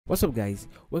What's up guys,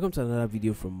 welcome to another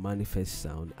video from Manifxt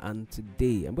Sound, and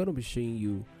today I'm going to be showing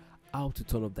you how to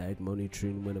turn off direct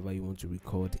monitoring whenever you want to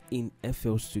record in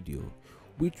FL Studio,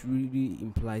 which really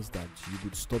implies that you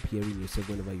would stop hearing yourself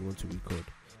whenever you want to record.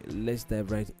 Let's dive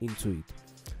right into it.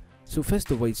 So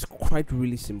first of all, it's quite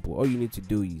really simple. All you need to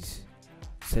do is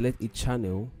select a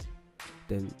channel,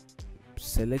 then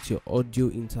select your audio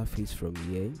interface from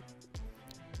here,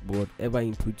 whatever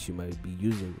input you might be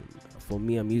using. For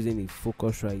me, I'm using a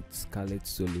Focusrite Scarlett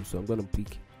Solo, so I'm going to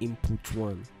pick input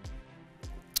 1.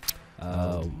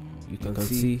 You can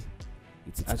see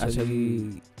it's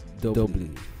actually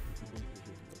doubling.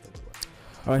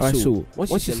 Alright, so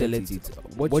once you select it,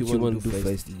 what you want to do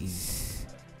first is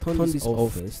turn this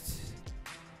off first.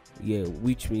 Yeah,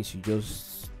 which means you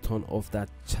just turn off that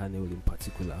channel in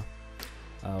particular.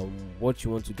 What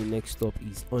you want to do next up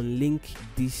is unlink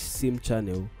this same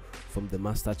channel from the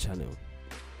master channel,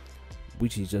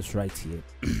 which is just right here.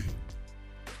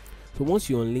 So once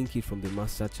you unlink it from the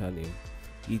master channel,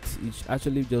 it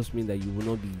actually just means that you will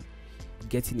not be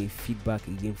getting a feedback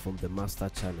again from the master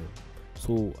channel.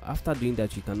 So after doing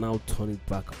that, you can now turn it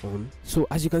back on. So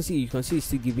as you can see it's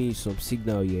still giving you some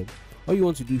signal here. All you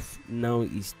want to do now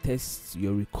is test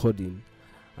your recording,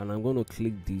 and I'm going to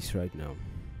click this right now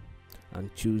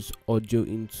and choose audio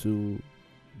into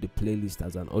the playlist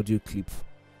as an audio clip.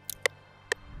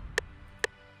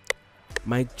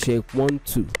 Mic check 1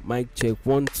 2, mic check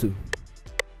 1 2.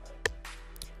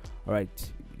 All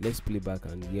right, let's play back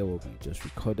and hear what we just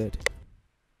recorded.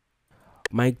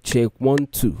 Mic check 1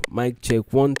 2, mic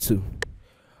check 1 2.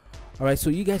 All right,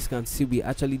 so you guys can see we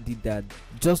actually did that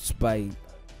just by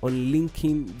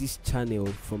unlinking this channel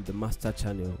from the master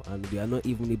channel, and we are not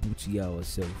even able to hear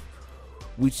ourselves,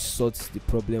 which sorts the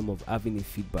problem of having a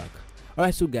feedback.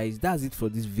 Alright, so guys, that's it for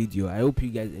this video. I hope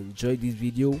you guys enjoyed this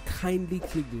video. Kindly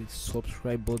click the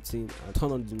subscribe button and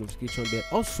turn on the notification bell.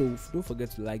 Also, don't forget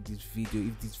to like this video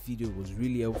if this video was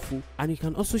really helpful, and you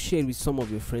can also share it with some of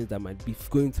your friends that might be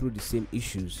going through the same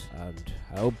issues, and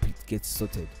I hope it gets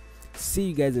sorted. See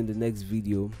you guys in the next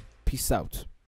video. Peace out.